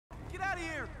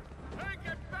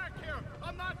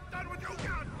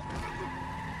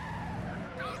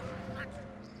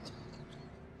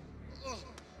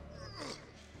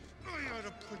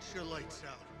your lights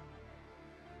out.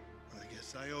 I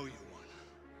guess I owe you one.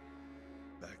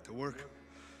 Back to work.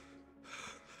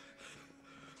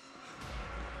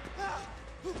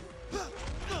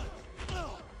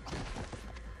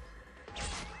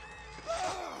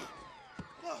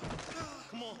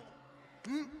 Come on.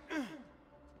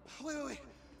 Wait.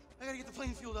 I gotta get the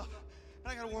plane fueled up.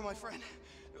 And I gotta warn my friend.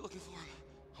 They're looking for him.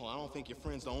 Oh, I don't think your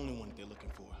friend's the only one that they're looking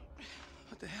for.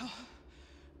 What the hell?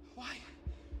 Why?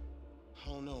 I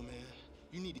don't know, man.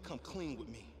 You need to come clean with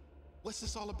me. What's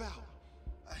this all about?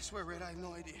 I swear, Red, I have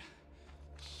no idea.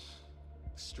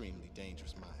 Extremely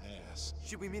dangerous, my ass.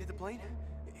 Should we meet at the plane?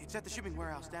 It's at the shipping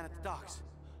warehouse down at the docks.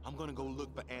 I'm gonna go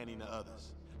look for Annie and the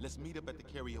others. Let's meet up at the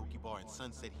karaoke bar in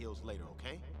Sunset Hills later,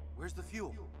 okay? Where's the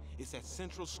fuel? It's at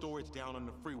Central Storage down on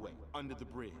the freeway, under the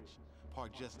bridge.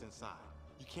 Parked just inside.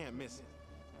 You can't miss it.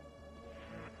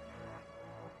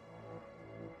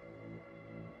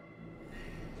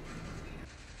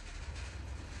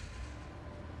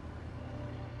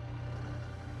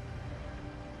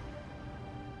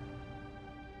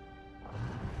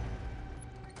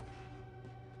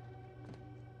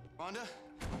 Rhonda,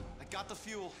 I got the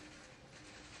fuel.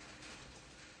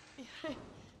 I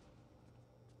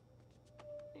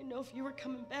didn't know if you were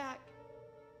coming back.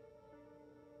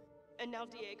 And now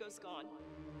Diego's gone.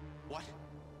 What?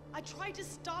 I tried to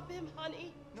stop him,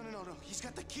 honey. No. He's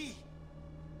got the key.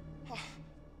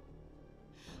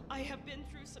 I have been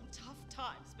through some tough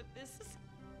times, but this is...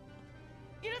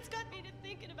 You know, it's got me to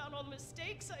thinking about all the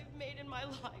mistakes I've made in my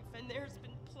life, and there's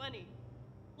been plenty.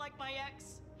 Like my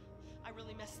ex. I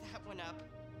really messed that one up.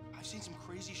 I've seen some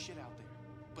crazy shit out there,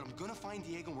 but I'm gonna find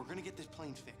Diego and we're gonna get this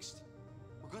plane fixed.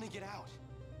 We're gonna get out.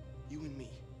 You and me.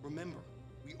 Remember,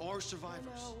 we are survivors.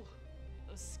 No.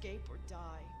 Escape or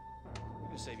die. We're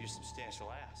gonna save your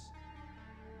substantial ass.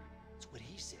 That's what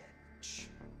he said. Shh.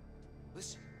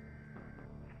 Listen.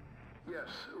 Yes,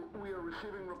 we are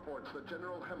receiving reports that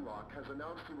General Hemlock has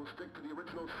announced he will stick to the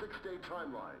original 6-day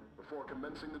timeline before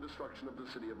commencing the destruction of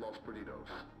the city of Los Perdidos.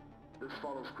 This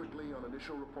follows quickly on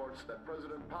initial reports that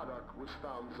President Paddock was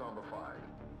found zombified.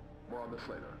 More on this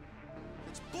later.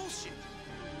 It's bullshit!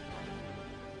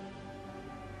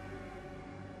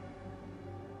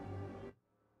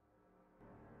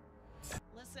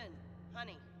 Listen,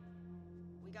 honey.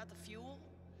 We got the fuel,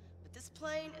 but this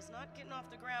plane is not getting off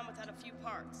the ground without a few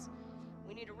parts.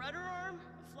 We need a rudder arm,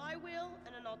 a flywheel,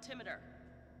 and an altimeter.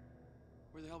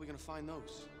 Where the hell are we gonna find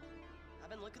those? I've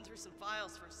been looking through some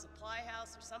files for a supply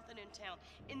house or something in town.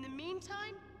 In the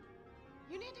meantime,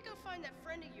 you need to go find that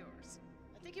friend of yours.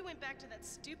 I think he went back to that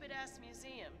stupid-ass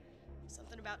museum.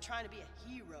 Something about trying to be a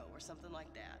hero or something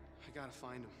like that. I gotta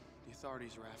find him. The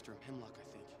authorities are after him. Hemlock, I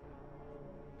think.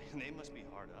 Man, they must be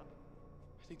hard up.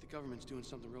 I think the government's doing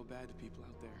something real bad to people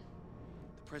out there.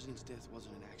 The president's death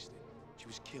wasn't an accident. She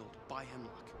was killed by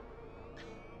Hemlock.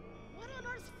 What on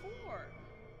earth for?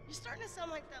 You're starting to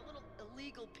sound like that little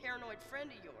illegal paranoid friend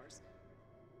of yours.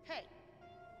 Hey,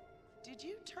 did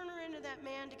you turn her into that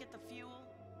man to get the fuel?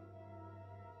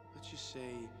 Let's just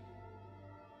say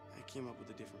I came up with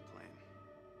a different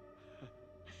plan.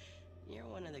 You're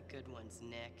one of the good ones,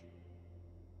 Nick.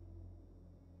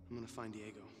 I'm gonna find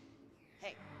Diego.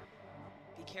 Hey,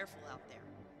 be careful out there.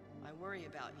 I worry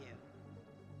about you.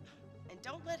 And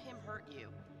don't let him hurt you.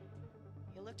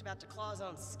 He looked about to claw his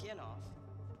own skin off.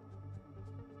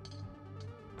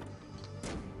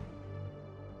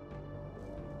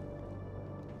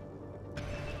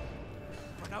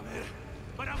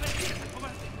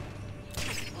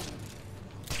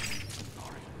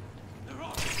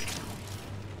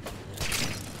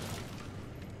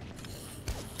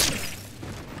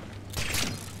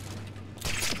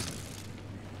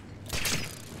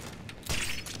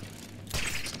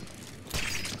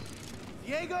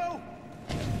 Diego!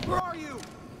 Where are you?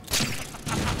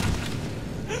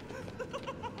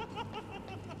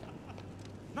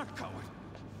 Not coward.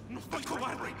 Not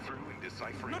coward. Breakthrough in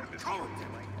deciphering Not this coward.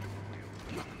 language.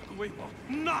 We will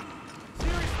not.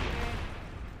 Seriously, man.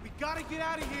 We gotta get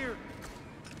out of here.